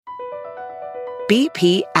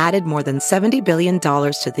BP added more than $70 billion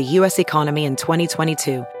to the U.S. economy in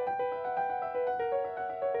 2022.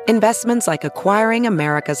 Investments like acquiring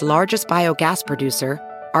America's largest biogas producer,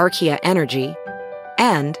 Archaea Energy,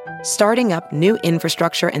 and starting up new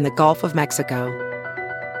infrastructure in the Gulf of Mexico.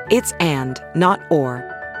 It's and, not or.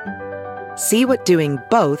 See what doing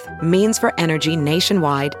both means for energy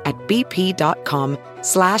nationwide at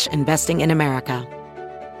bp.com/investing in America.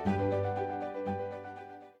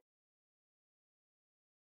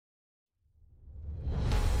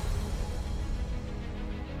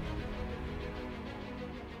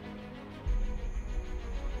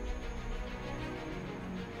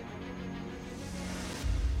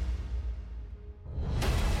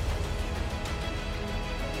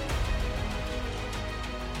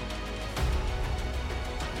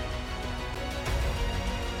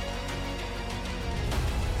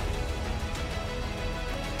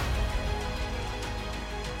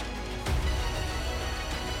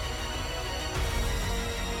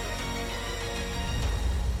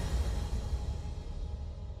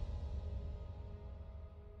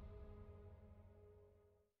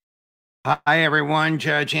 Hi, everyone.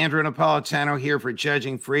 Judge Andrew Napolitano here for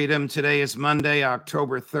Judging Freedom. Today is Monday,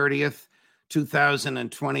 October 30th,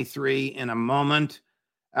 2023. In a moment,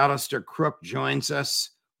 Alastair Crooke joins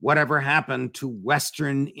us. Whatever happened to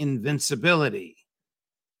Western invincibility?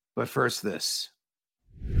 But first, this.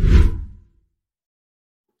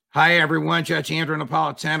 Hi, everyone. Judge Andrew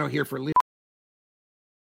Napolitano here for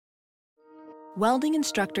Welding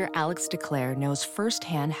instructor Alex DeClaire knows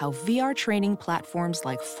firsthand how VR training platforms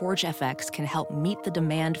like ForgeFX can help meet the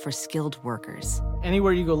demand for skilled workers.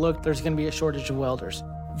 Anywhere you go look, there's going to be a shortage of welders.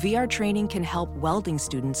 VR training can help welding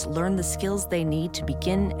students learn the skills they need to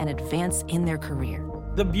begin and advance in their career.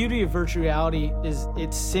 The beauty of virtual reality is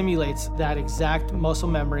it simulates that exact muscle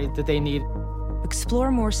memory that they need.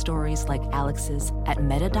 Explore more stories like Alex's at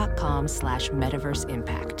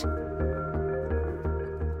meta.com/metaverseimpact.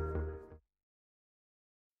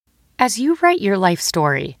 As you write your life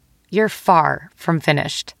story, you're far from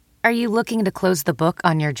finished. Are you looking to close the book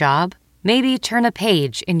on your job? Maybe turn a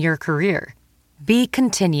page in your career? Be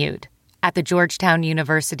continued at the Georgetown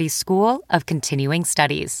University School of Continuing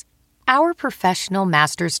Studies. Our professional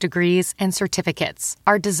master's degrees and certificates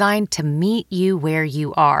are designed to meet you where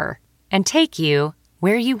you are and take you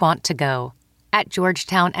where you want to go. At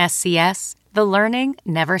Georgetown SCS, the learning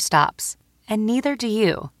never stops, and neither do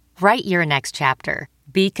you. Write your next chapter.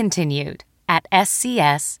 Be continued at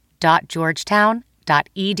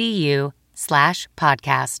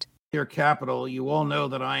scs.georgetown.edu/podcast. Lear Capital. You all know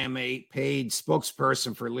that I am a paid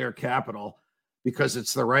spokesperson for Lear Capital because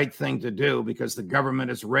it's the right thing to do, because the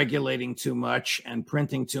government is regulating too much and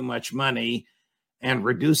printing too much money and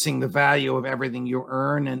reducing the value of everything you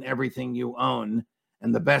earn and everything you own.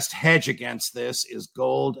 And the best hedge against this is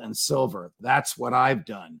gold and silver. That's what I've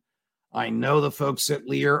done. I know the folks at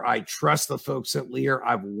Lear. I trust the folks at Lear.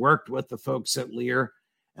 I've worked with the folks at Lear,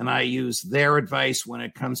 and I use their advice when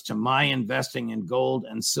it comes to my investing in gold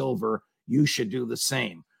and silver. You should do the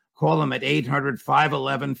same. Call them at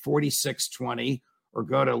 800-511-4620 or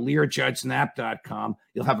go to learjudgesnap.com.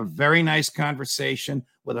 You'll have a very nice conversation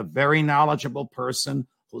with a very knowledgeable person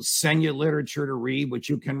who'll send you literature to read, which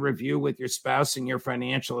you can review with your spouse and your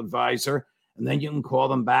financial advisor, and then you can call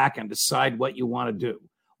them back and decide what you want to do.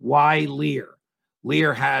 Why Lear?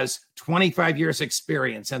 Lear has 25 years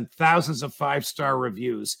experience and thousands of five-star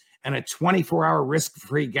reviews and a 24-hour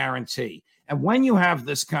risk-free guarantee. And when you have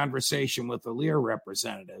this conversation with the Lear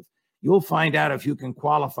representative, you'll find out if you can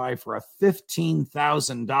qualify for a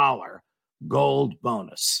 $15,000 gold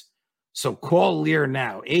bonus. So call Lear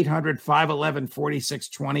now,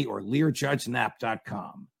 800-511-4620 or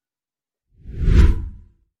learjudgenap.com.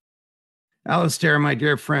 Alastair, my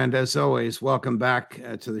dear friend, as always, welcome back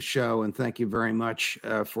to the show, and thank you very much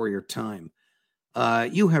for your time.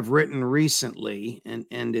 You have written recently, and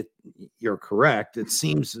you're correct, it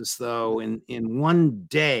seems as though in one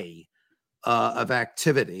day of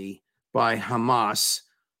activity by Hamas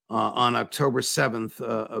on October 7th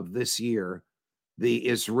of this year, the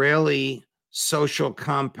Israeli social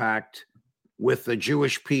compact with the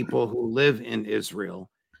Jewish people who live in Israel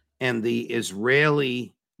and the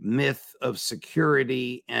Israeli myth of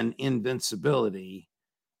security and invincibility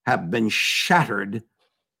have been shattered.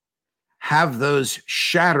 Have those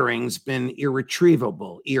shatterings been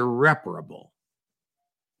irretrievable, irreparable?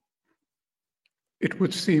 It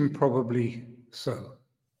would seem probably so.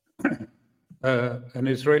 An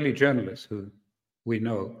Israeli journalist who we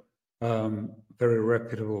know, very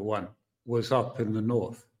reputable one, was up in the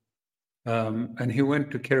north. And he went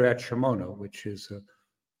to Kiryat Shimona, which is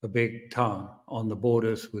a big town on the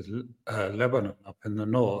borders with Lebanon up in the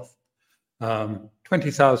north,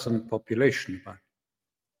 20,000 population, about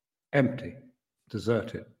empty,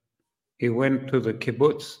 deserted. He went to the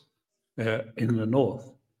kibbutz in the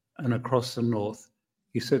north, and across the north,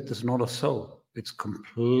 he said there's not a soul. It's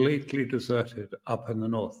completely deserted up in the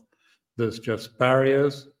north. There's just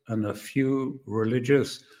barriers and a few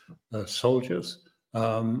religious soldiers.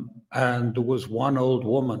 And there was one old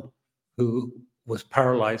woman who was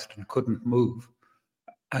paralyzed and couldn't move.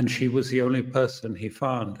 And she was the only person he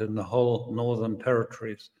found in the whole northern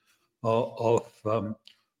territories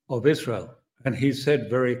of Israel. And he said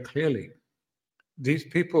very clearly, these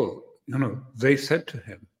people, they said to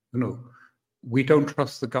him, we don't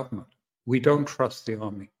trust the government. We don't trust the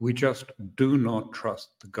army. We just do not trust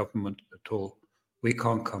the government at all. We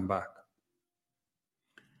can't come back.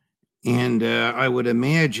 And I would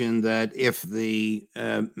imagine that if the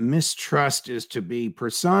mistrust is to be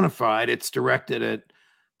personified, it's directed at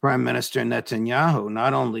Prime Minister Netanyahu,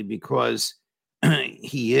 not only because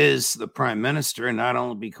he is the prime minister, not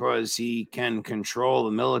only because he can control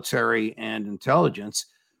the military and intelligence,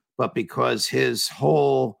 but because his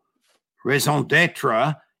whole raison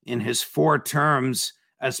d'etre in his 4 terms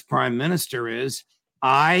as prime minister is,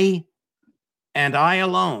 I and I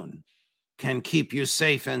alone can keep you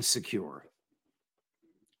safe and secure.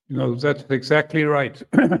 That's exactly right.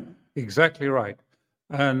 Exactly right.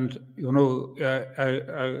 And,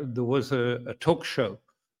 there was a talk show,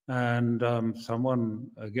 and someone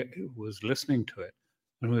was listening to it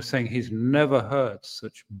and was saying he's never heard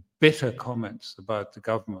such bitter comments about the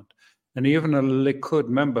government. And even a Likud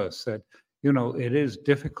member said, it is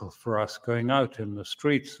difficult for us going out in the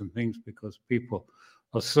streets and things because people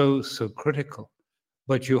are so critical.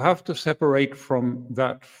 But you have to separate from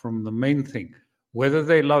the main thing, whether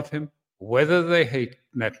they love him, whether they hate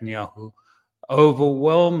Netanyahu.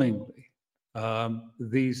 Overwhelmingly,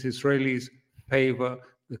 these Israelis favor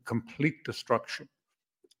the complete destruction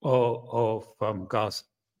of Gaza.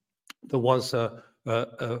 There was a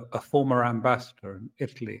former ambassador in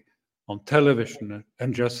Italy on television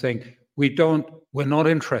and just saying, we're not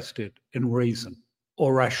interested in reason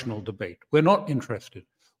or rational debate. We're not interested.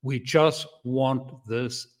 We just want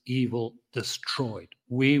this evil destroyed.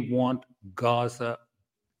 We want Gaza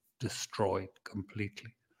destroyed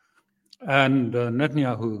completely. And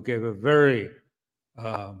Netanyahu gave a very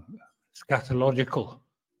scatological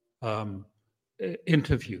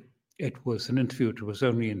interview. It was an interview, it was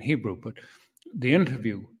only in Hebrew, but the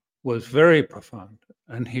interview was very profound.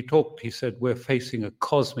 And he said, we're facing a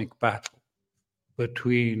cosmic battle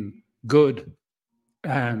between good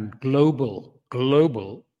and global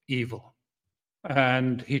evil.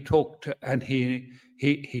 And he talked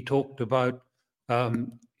about,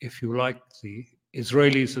 if you like, the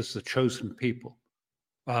Israelis as the chosen people,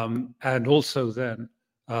 and also then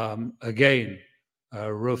again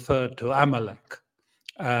referred to Amalek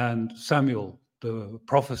and Samuel, the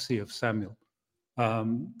prophecy of Samuel,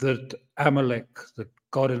 that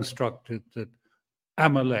God instructed that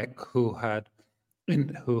Amalek, who had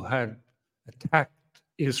attacked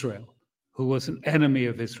Israel, who was an enemy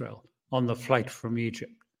of Israel on the flight from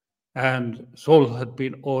Egypt, and Saul had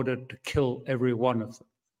been ordered to kill every one of them.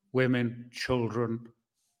 Women, children,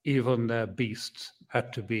 even their beasts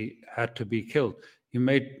had to be killed. He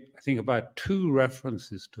made, I think, about 2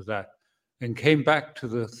 references to that and came back to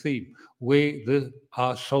the theme.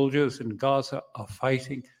 Our soldiers in Gaza are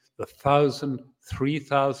fighting the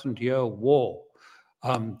 3,000-year war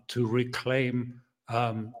to reclaim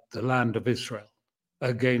the land of Israel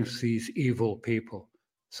against these evil people.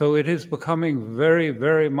 So it is becoming very,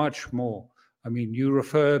 very much more. I mean, you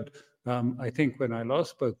referred, I think when I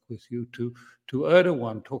last spoke with you, to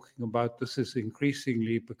Erdogan talking about this is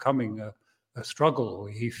increasingly becoming a struggle, or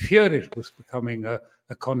he feared it was becoming a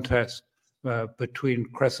contest between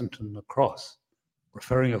Crescent and the Cross,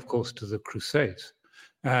 referring, of course, to the Crusades.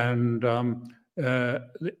 And it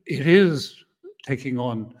is taking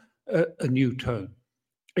on a new tone.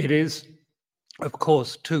 It is, of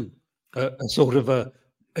course, too, a sort of a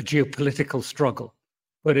geopolitical struggle,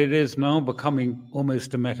 but it is now becoming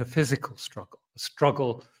almost a metaphysical struggle, a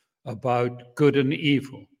struggle about good and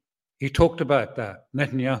evil. He talked about that.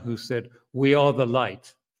 Netanyahu said, we are the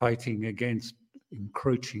light fighting against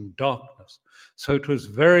encroaching darkness. So it was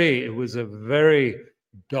a very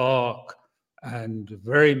dark and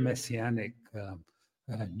very messianic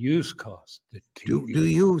newscast. Do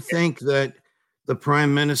you think that the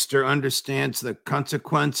prime minister understands the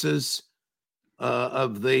consequences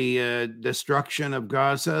of the destruction of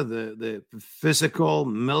Gaza, the physical,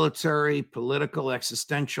 military, political,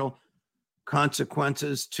 existential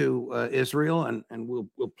consequences to Israel? And we'll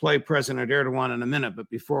play President Erdogan in a minute, but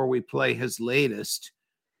before we play his latest,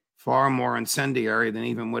 far more incendiary than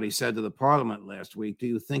even what he said to the parliament last week, do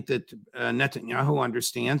you think that Netanyahu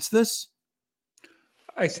understands this?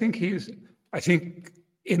 I think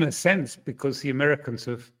in a sense, because the Americans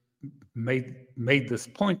have made this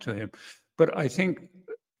point to him, but I think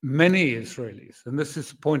many Israelis, and this is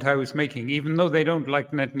the point I was making, even though they don't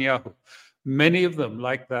like Netanyahu, many of them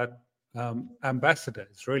like that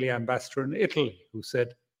Israeli ambassador in Italy, who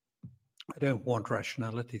said, I don't want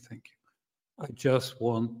rationality, thank you. I just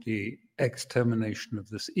want the extermination of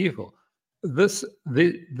this evil. This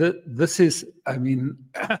is, I mean,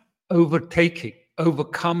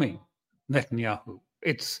 overcoming Netanyahu.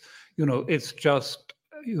 It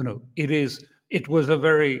was a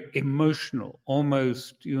very emotional,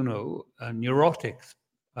 almost, a neurotic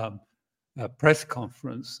press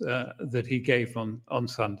conference that he gave on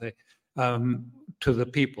Sunday to the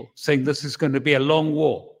people, saying this is going to be a long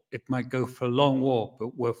war. It might go for a long war,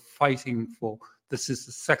 but we're fighting for, this is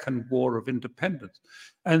the second war of independence.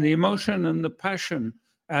 And the emotion and the passion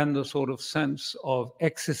and the sort of sense of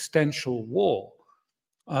existential war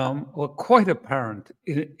were quite apparent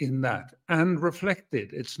in that and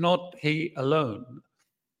reflected. It's not he alone.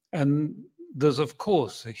 And there's, of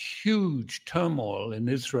course, a huge turmoil in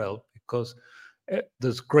Israel because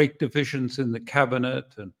there's great divisions in the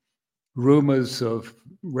cabinet and rumors of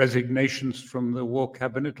resignations from the war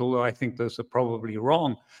cabinet, although I think those are probably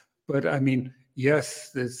wrong. But I mean,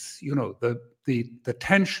 yes, there's, the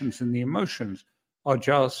tensions and the emotions are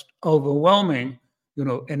just overwhelming,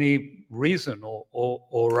 any reason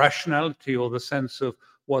or rationality or the sense of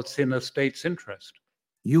what's in a state's interest.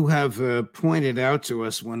 You have pointed out to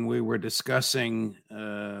us when we were discussing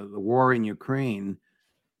the war in Ukraine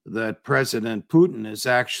that President Putin is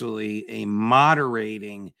actually a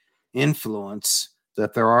moderating influence,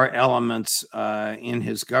 that there are elements in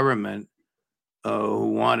his government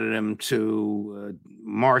who wanted him to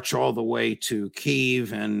march all the way to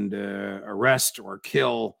Kyiv and arrest or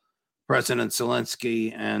kill President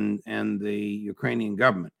Zelensky and the Ukrainian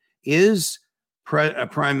government. Is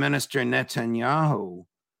Prime Minister Netanyahu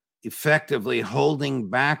effectively holding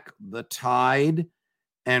back the tide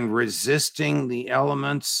and resisting the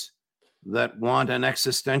elements that want an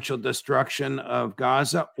existential destruction of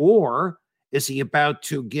Gaza? Or is he about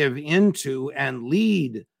to give into and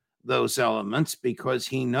lead those elements because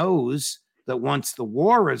he knows that once the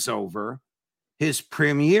war is over, his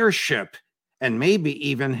premiership and maybe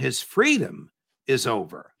even his freedom is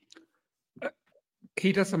over?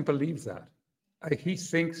 He doesn't believe that. He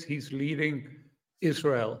thinks he's leading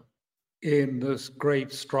Israel in this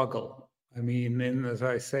great struggle. I mean, as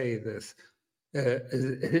I say,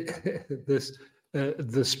 the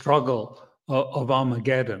struggle of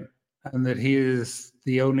Armageddon, and that he is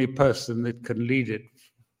the only person that can lead it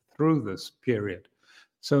through this period.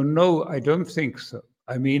 So no, I don't think so.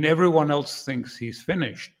 I mean, everyone else thinks he's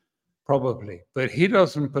finished, probably, but he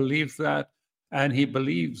doesn't believe that, and he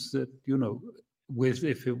believes that,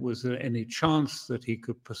 if it was any chance that he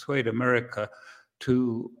could persuade America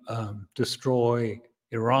to destroy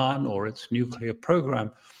Iran or its nuclear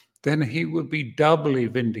program, then he would be doubly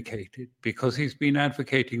vindicated because he's been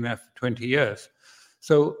advocating that for 20 years.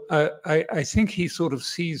 So I think he sort of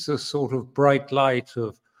sees a sort of bright light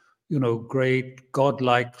of, great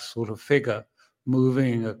godlike sort of figure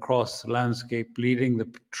moving across the landscape, leading the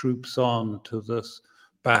troops on to this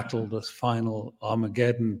battle, this final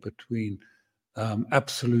Armageddon between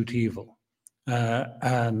absolute evil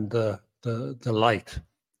and the light.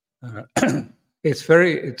 I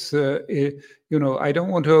don't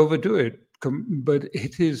want to overdo it, but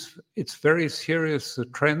it's very serious, the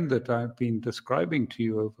trend that I've been describing to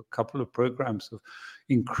you over a couple of programs of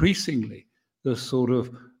increasingly the sort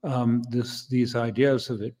of these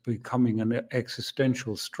ideas of it becoming an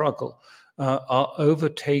existential struggle are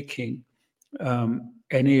overtaking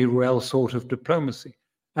any real sort of diplomacy.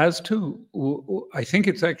 As to, I think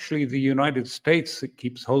it's actually the United States that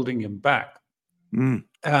keeps holding him back. And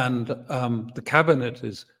the cabinet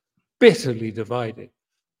is bitterly divided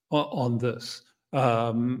on this.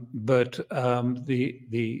 But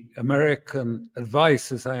the American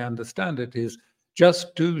advice, as I understand it, is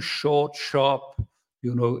just do short, sharp,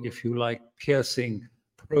 if you like, piercing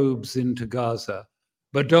probes into Gaza,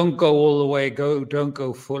 but don't go all the way, don't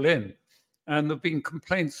go full in. And there have been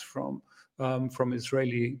complaints from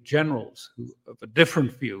Israeli generals who have a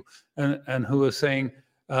different view and who are saying,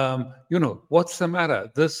 what's the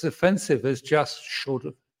matter? This offensive is just sort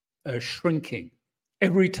of shrinking.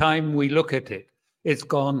 Every time we look at it, it's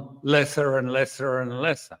gone lesser and lesser and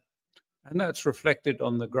lesser. And that's reflected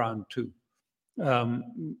on the ground too.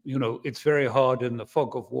 it's very hard in the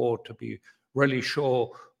fog of war to be really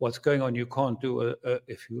sure what's going on. You can't do,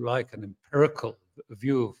 if you like, an empirical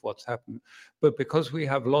view of what's happened. But because we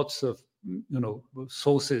have lots of,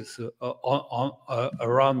 sources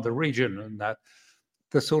around the region, and that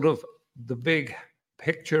the big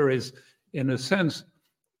picture is, in a sense,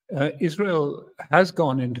 Israel has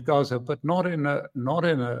gone into Gaza, but not in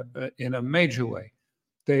a major way.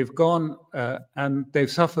 They've gone and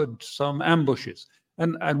they've suffered some ambushes,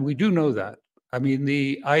 and we do know that. I mean,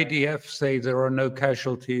 the IDF say there are no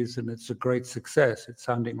casualties and it's a great success. It's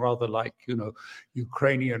sounding rather like,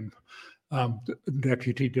 Ukrainian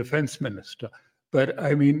deputy defense minister. But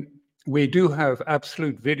I mean, we do have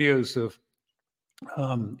absolute videos of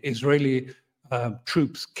Israeli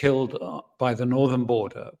troops killed by the northern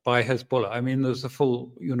border, by Hezbollah. I mean, there's the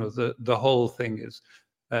full, the whole thing is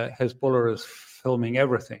Hezbollah is filming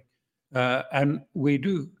everything. And we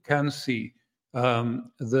can see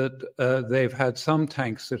that they've had some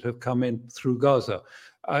tanks that have come in through Gaza.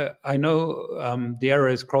 I know the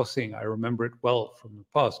Erez crossing, I remember it well from the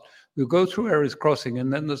past. You go through Erez crossing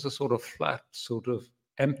and then there's a sort of flat, sort of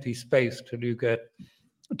empty space till you get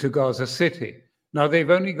to Gaza City. Now, they've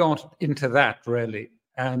only got into that, really,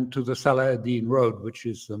 and to the Salah ad-Din road, which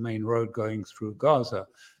is the main road going through Gaza.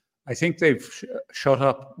 I think they've shot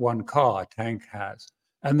up one car, a tank has,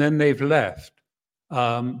 and then they've left.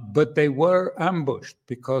 But they were ambushed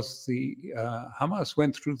because the Hamas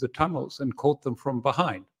went through the tunnels and caught them from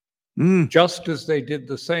behind, just as they did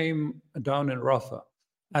the same down in Rafah.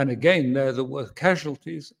 And again, there were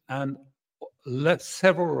casualties, and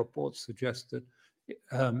several reports suggested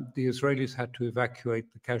the Israelis had to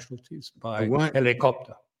evacuate the casualties by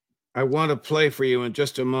helicopter. I want to play for you in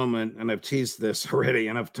just a moment, and I've teased this already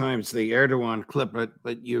enough times, the Erdogan clip,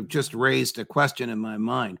 but you've just raised a question in my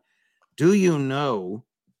mind. Do you know,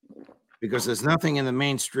 because there's nothing in the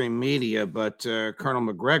mainstream media, but Colonel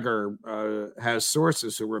McGregor has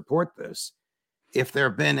sources who report this, if there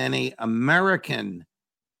have been any American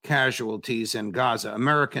casualties in Gaza,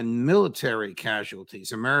 American military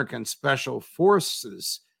casualties, American special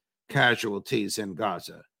forces casualties in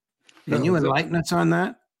Gaza? Can you enlighten us on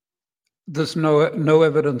that? There's no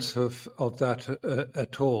evidence of that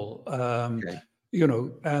at all. Okay.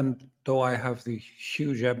 And though I have the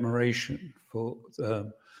huge admiration for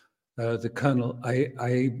the colonel,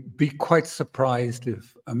 I'd be quite surprised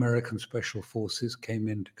if American special forces came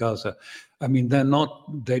into Gaza. I mean, they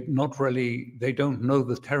don't know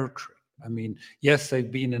the territory. I mean, yes,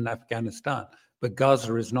 they've been in Afghanistan, but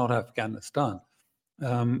Gaza is not Afghanistan.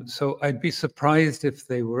 So I'd be surprised if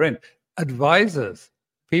they were in. Advisors,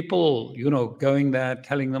 people, going there,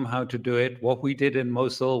 telling them how to do it, what we did in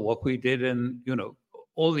Mosul, what we did in,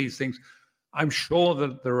 all these things. I'm sure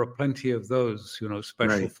that there are plenty of those,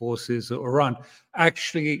 special forces around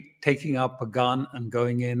actually taking up a gun and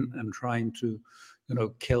going in and trying to,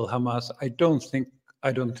 kill Hamas. I don't think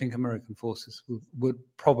American forces would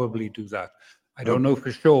probably do that. I don't know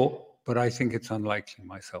for sure, but I think it's unlikely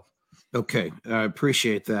myself. Okay, I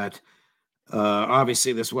appreciate that.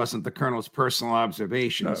 Obviously, this wasn't the colonel's personal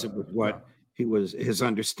observations. It was his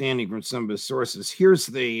understanding from some of his sources. Here's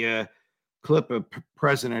the clip of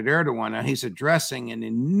President Erdogan, and he's addressing an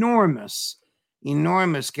enormous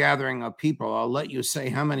gathering of people. I'll let you say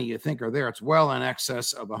how many you think are there. It's well in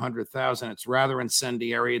excess of 100,000. It's rather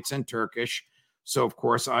incendiary. It's in Turkish. So, of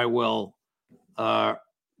course, I will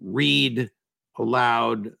read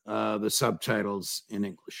aloud the subtitles in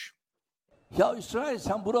English.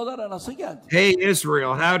 Hey,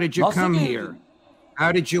 Israel, how did you come here?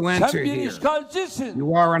 How did you enter here?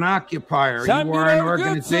 You are an occupier. You are an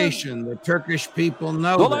organization. The Turkish people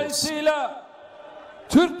know this.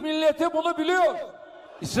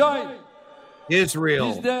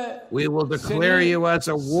 Israel, we will declare you as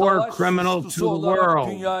a war criminal to the world.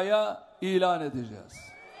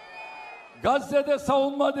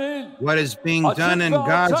 What is being done in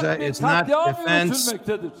Gaza is not defense,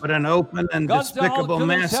 but an open and despicable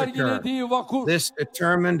massacre. This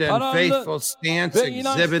determined and faithful stance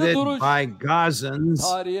exhibited by Gazans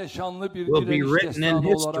will be written in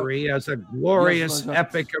history as a glorious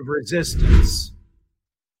epic of resistance.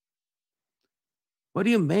 What do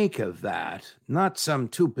you make of that? Not some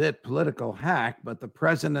two-bit political hack, but the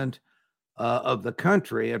president of the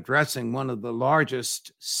country addressing one of the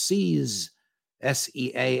largest SEAS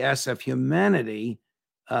of humanity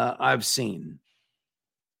I've seen.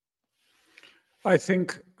 I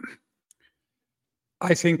think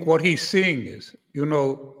what he's seeing is,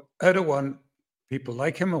 Erdogan, people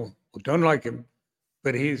like him or don't like him,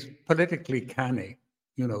 but he's politically canny.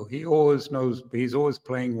 He always knows, he's always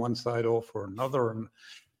playing one side off or another. And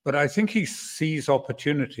But I think he sees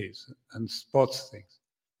opportunities and spots things.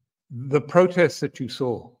 The protest that you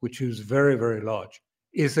saw, which is very, very large,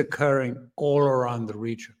 is occurring all around the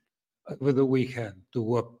region. Over the weekend, there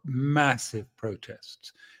were massive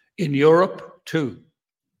protests. In Europe, too,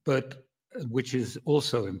 but which is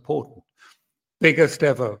also important. Biggest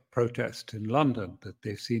ever protest in London that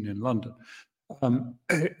they've seen in London.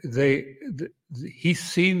 He's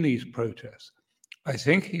seen these protests. I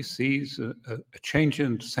think he sees a change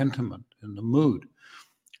in sentiment, in the mood.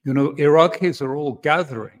 You know, Iraqis are all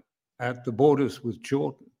gathering at the borders with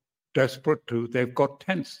Jordan, desperate to, they've got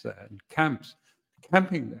tents there and camps,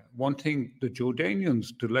 camping there, wanting the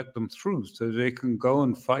Jordanians to let them through so they can go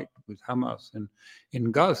and fight with Hamas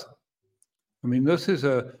in Gaza. I mean, this is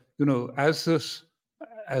as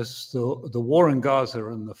the war in Gaza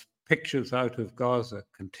and the pictures out of Gaza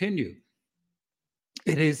continue,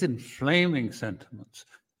 it is inflaming sentiments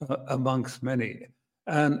amongst many.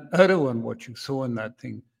 And Erdogan, what you saw in that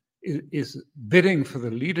thing, is bidding for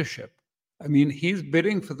the leadership. I mean, he's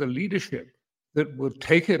bidding for the leadership that will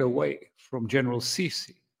take it away from General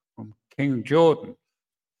Sisi, from King Jordan,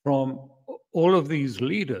 from all of these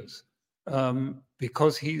leaders,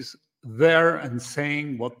 because he's there and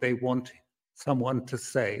saying what they want someone to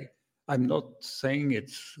say. I'm not saying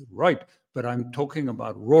it's right, but I'm talking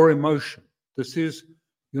about raw emotion. This is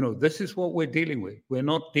what we're dealing with. We're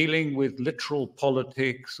not dealing with literal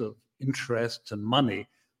politics of interests and money.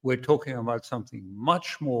 We're talking about something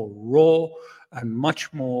much more raw and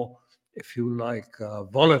much more, if you like,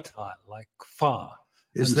 volatile, like fire.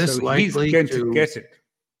 Is this likely he's going to get it?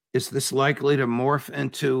 Is this likely to morph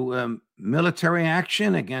into military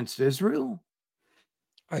action against Israel?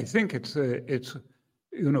 I think it's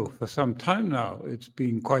for some time now, it's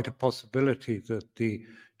been quite a possibility that the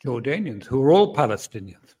Jordanians, who are all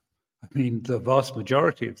Palestinians, I mean, the vast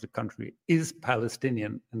majority of the country is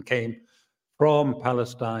Palestinian and came from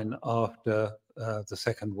Palestine after the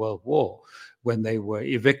Second World War, when they were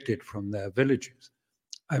evicted from their villages.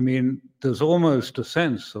 I mean, there's almost a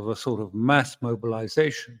sense of a sort of mass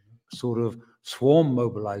mobilization, sort of swarm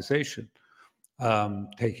mobilization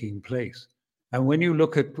taking place. And when you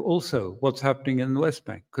look at also what's happening in the West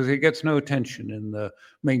Bank, because it gets no attention in the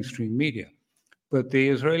mainstream media, but the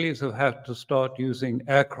Israelis have had to start using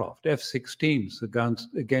aircraft, F-16s,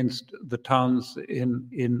 against the towns in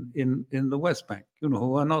the West Bank,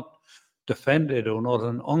 who are not defended or not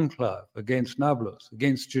an enclave, against Nablus,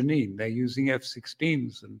 against Jenin. They're using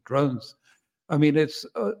F-16s and drones. I mean, it's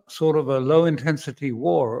a sort of a low-intensity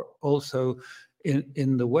war also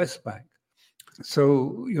in the West Bank.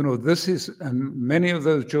 So, this is, and many of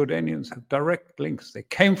those Jordanians have direct links. They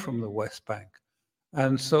came from the West Bank.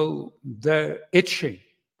 And so they're itching.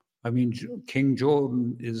 I mean, King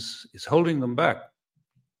Jordan is holding them back.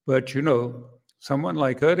 But, someone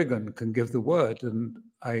like Erdogan can give the word, and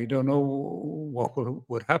I don't know what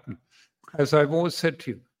would happen. As I've always said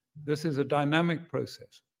to you, this is a dynamic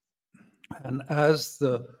process. And as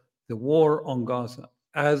the war on Gaza,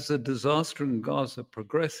 as the disaster in Gaza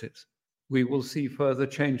progresses, we will see further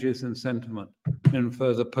changes in sentiment and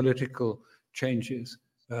further political changes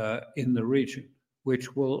in the region,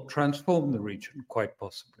 which will transform the region quite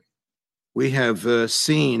possibly. We have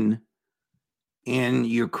seen in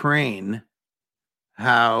Ukraine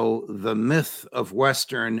how the myth of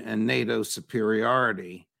Western and NATO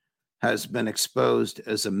superiority has been exposed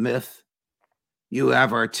as a myth. You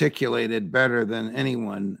have articulated better than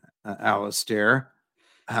anyone, Alastair,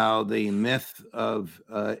 how the myth of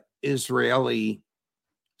Israeli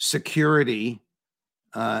security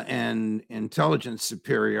and intelligence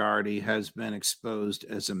superiority has been exposed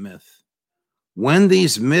as a myth. When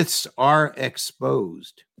these myths are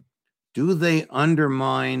exposed, do they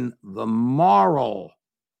undermine the moral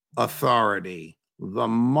authority, the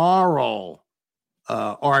moral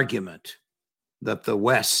argument that the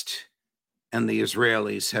West and the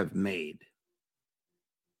Israelis have made?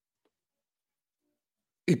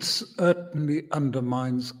 It certainly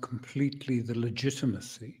undermines completely the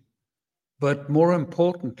legitimacy. But more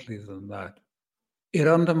importantly than that, it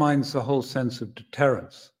undermines the whole sense of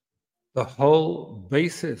deterrence. The whole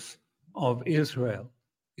basis of Israel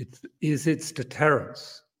is its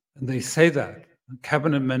deterrence. And they say that. The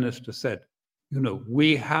cabinet minister said,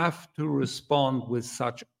 we have to respond with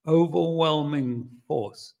such overwhelming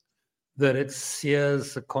force that it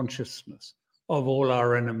sears the consciousness of all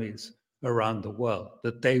our enemies around the world,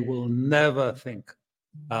 that they will never think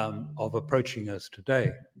of approaching us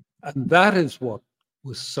today. And that is what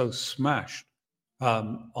was so smashed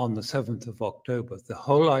on the 7th of October, the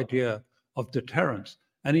whole idea of deterrence.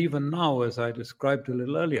 And even now, as I described a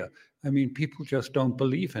little earlier, I mean, people just don't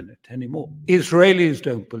believe in it anymore. Israelis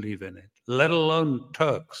don't believe in it, let alone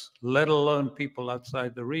Turks, let alone people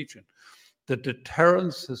outside the region. The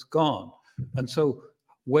deterrence is gone. And so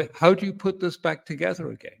how do you put this back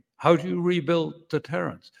together again? How do you rebuild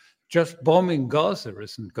deterrence? Just bombing Gaza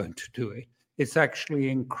isn't going to do it. It's actually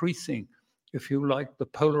increasing, if you like, the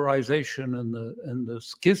polarization and the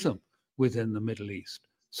schism within the Middle East.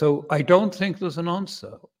 So I don't think there's an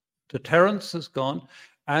answer. Deterrence is gone.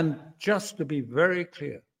 And just to be very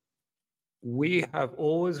clear, we have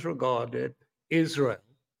always regarded Israel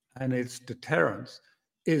and its deterrence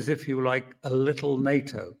is, if you like, a little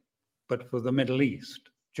NATO, but for the Middle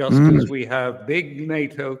East. Just as we have big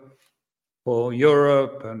NATO for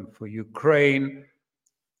Europe and for Ukraine,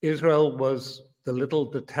 Israel was the little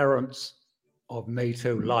deterrence of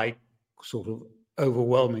NATO-like sort of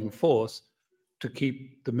overwhelming force to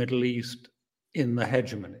keep the Middle East in the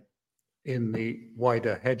hegemony, in the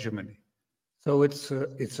wider hegemony. So it's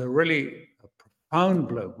a really a profound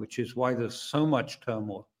blow, which is why there's so much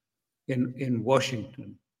turmoil in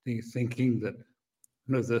Washington, thinking that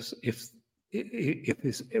this, if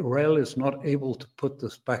Israel is not able to put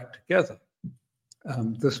this back together,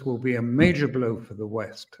 this will be a major blow for the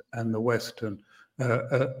West and the Western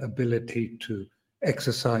ability to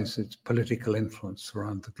exercise its political influence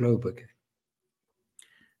around the globe again.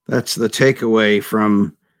 That's the takeaway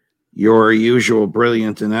from your usual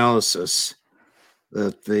brilliant analysis,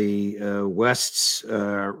 that the West's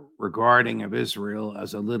regarding of Israel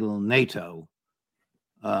as a little NATO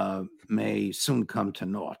may soon come to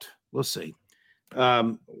naught. We'll see.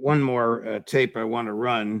 One more tape I want to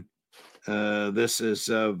run. This is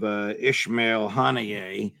of Ismail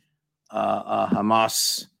Haniyeh, a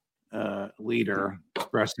Hamas leader,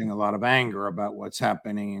 expressing a lot of anger about what's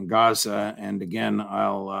happening in Gaza. And again, I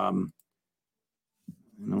don't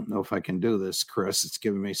know if I can do this, Chris. It's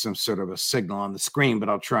giving me some sort of a signal on the screen, but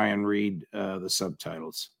I'll try and read the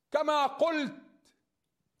subtitles.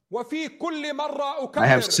 I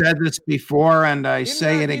have said this before, and I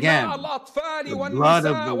say it again. The blood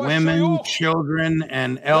of the women, children,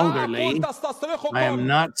 and elderly. I am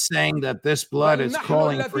not saying that this blood is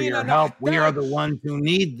calling for your help. We are the ones who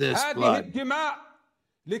need this blood. So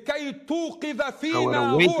it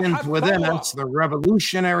awakens within us the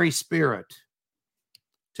revolutionary spirit,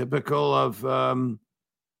 typical of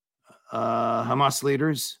Hamas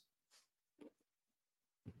leaders.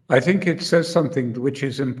 I think it says something which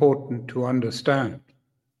is important to understand.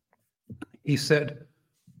 He said,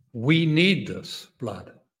 we need this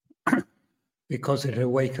blood because it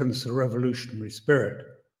awakens the revolutionary spirit.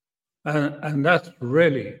 And that's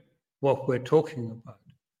really what we're talking about.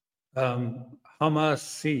 Hamas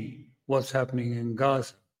see what's happening in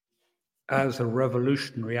Gaza as a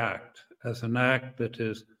revolutionary act, as an act that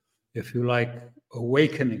is, if you like,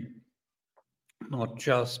 awakening not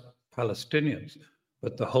just Palestinians,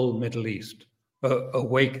 but the whole Middle East,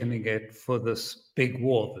 awakening it for this big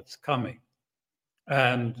war that's coming.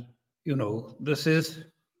 And, this is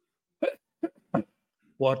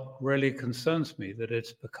what really concerns me, that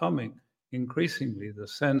it's becoming increasingly the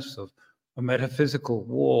sense of a metaphysical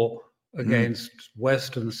war against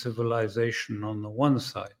Western civilization on the one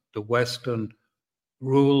side, the Western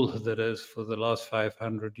rule that has, for the last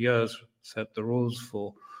 500 years, set the rules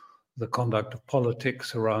for the conduct of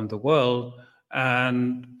politics around the world,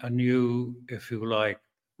 and a new, if you like,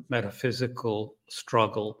 metaphysical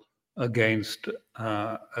struggle against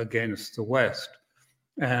the West.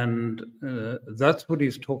 And that's what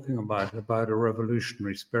he's talking about a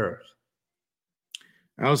revolutionary spirit.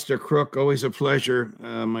 Alastair Crooke, always a pleasure,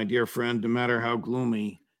 my dear friend, no matter how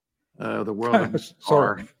gloomy the world is.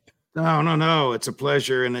 No, it's a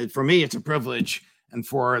pleasure. And for me, it's a privilege. And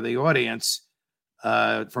for the audience,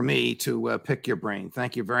 for me to pick your brain.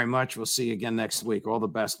 Thank you very much. We'll see you again next week. All the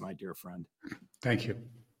best, my dear friend. Thank you.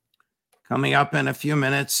 Coming up in a few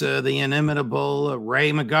minutes, the inimitable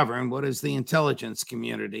Ray McGovern. What does the intelligence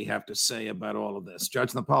community have to say about all of this?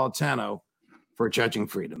 Judge Napolitano for Judging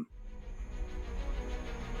Freedom.